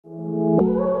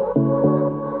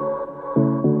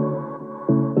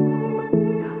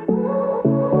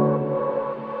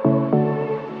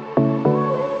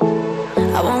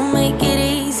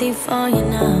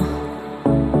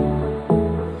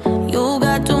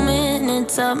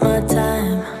eats up my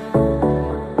time.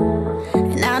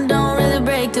 And I don't really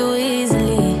break too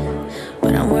easily,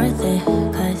 but I'm worth it,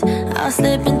 'cause I'll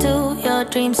slip into your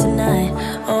dreams tonight.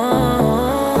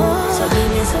 Oh, so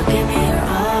give me your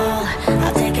all.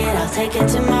 I'll take it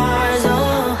to Mars.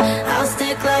 Oh, I'll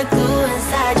stick like glue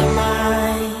inside your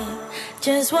mind.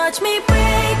 Just watch me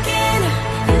breaking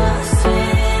your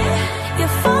sweat.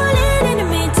 You're falling into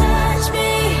me, touch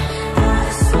me. I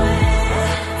swear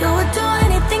you would do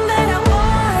anything that I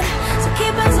want, so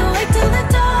keep us awake till the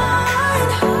dawn.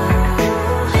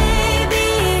 Baby,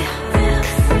 feel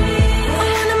free. I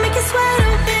wanna make you sweat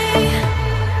on me.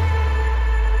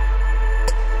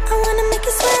 I wanna make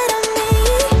you sweat on me.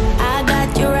 I got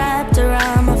you wrapped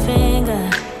around my finger,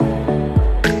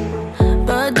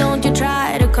 but don't you try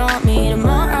to call me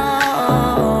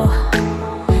tomorrow.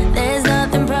 There's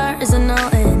nothing personal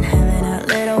in having a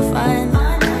little fun.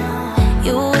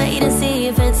 You wait and see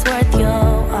if it's worth your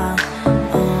while.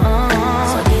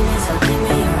 So give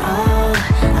me your all.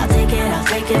 I'll take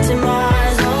it to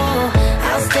Mars. Oh,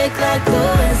 I'll stick like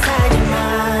glue inside your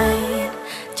mind.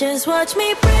 Just watch me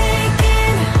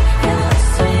breaking your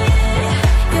sweat.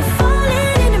 You're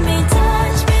falling into me,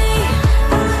 touch me.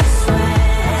 I swear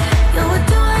you would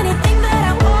do anything that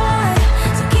I want,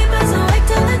 so keep us awake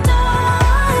till the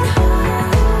dawn.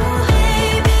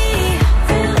 Baby,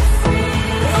 feel free.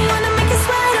 I wanna make you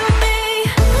sweat on me.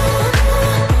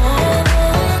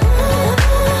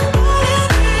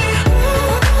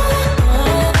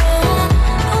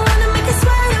 I wanna make you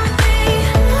sweat on me.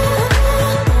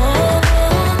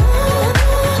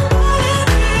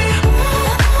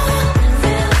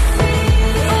 Feel free.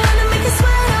 I wanna make you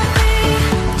sweat on me.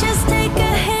 Just take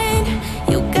a hint,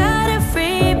 you got a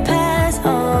free pass.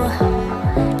 Oh,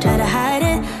 try to hide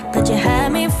it, but you had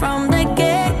me from the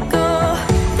get-go.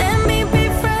 Let me be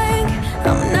frank,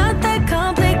 I'm not that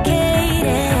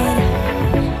complicated.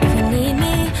 If you need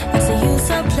me, what's the use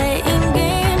of playing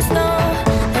games though?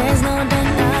 There's no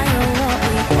denying what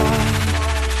we want.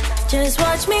 Just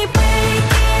watch me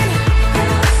breaking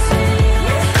your sweat.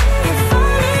 You're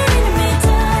falling into me,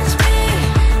 touch me.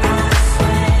 I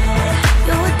swear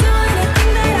you would do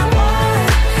anything that I want,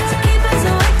 so keep us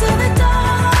awake till the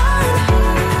dawn.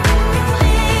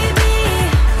 Baby,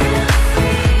 feel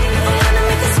free. I wanna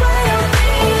make you sweat on me.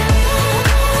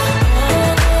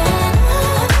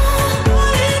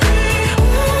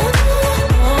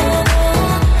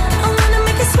 I wanna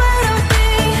make you sweat on me.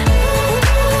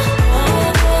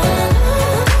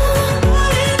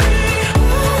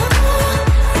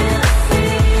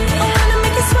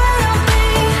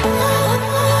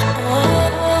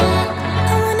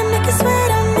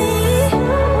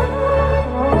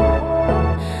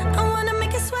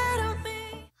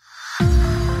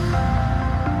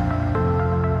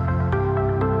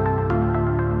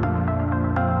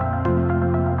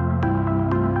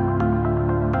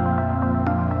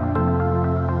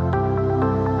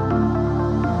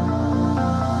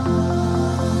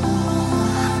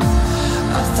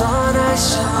 I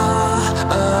saw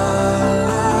a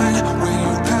light when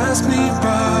you passed me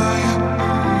by.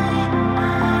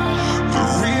 The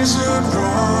reason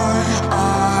why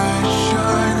I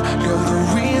shine, you're the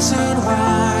reason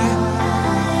why.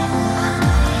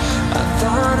 I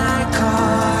thought I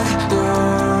caught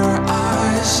your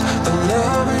eyes, the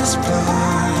love is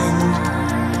blind.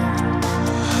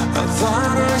 I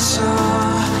thought I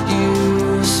saw